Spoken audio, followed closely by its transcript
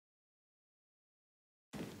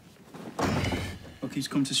Look, he's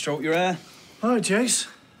come to stroke your hair. Hi, Jace.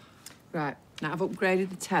 Right, now I've upgraded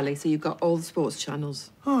the telly so you've got all the sports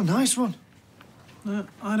channels. Oh, nice one.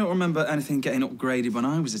 I don't remember anything getting upgraded when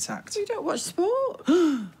I was attacked. You don't watch sport?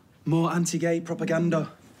 More anti-gay propaganda.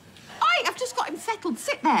 Oi, I've just got him settled.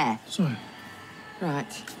 Sit there. Sorry.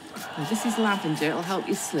 Right. Now, this is lavender. It'll help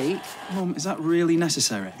you sleep. Mum, is that really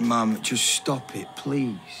necessary? Mum, just stop it,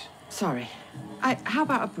 please. Sorry. How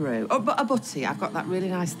about a brew? Oh, but a butty. I've got that really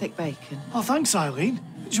nice thick bacon. Oh, thanks, Eileen.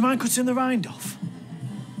 Do you mind cutting the rind off?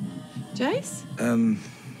 Jace?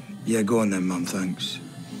 Yeah, go on then, Mum, thanks.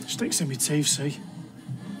 Sticks in my teeth, see?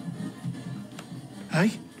 Hey,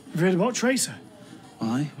 have you heard about Tracer?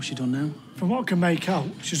 Why? What's she done now? From what I can make out,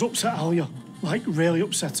 she's upset Alia. Like, really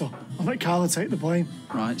upset her. I'll let Carla take the blame.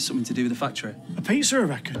 Right, something to do with the factory. A pizza, I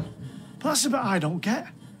reckon. But that's the bit I don't get.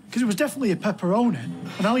 Because it was definitely a pepperoni,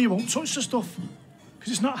 and Alia won't touch the stuff.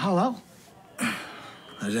 Because it's not halal.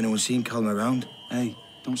 Has anyone seen Callum around? Hey,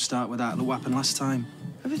 don't start with that. Look what happened last time.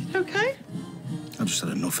 Everything okay? I've just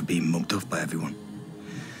had enough of being mugged off by everyone.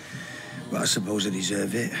 But I suppose I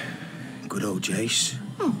deserve it. Good old Jace.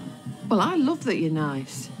 Oh, well, I love that you're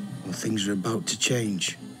nice. Well, things are about to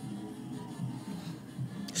change.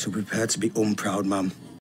 So prepare to be unproud, Mum.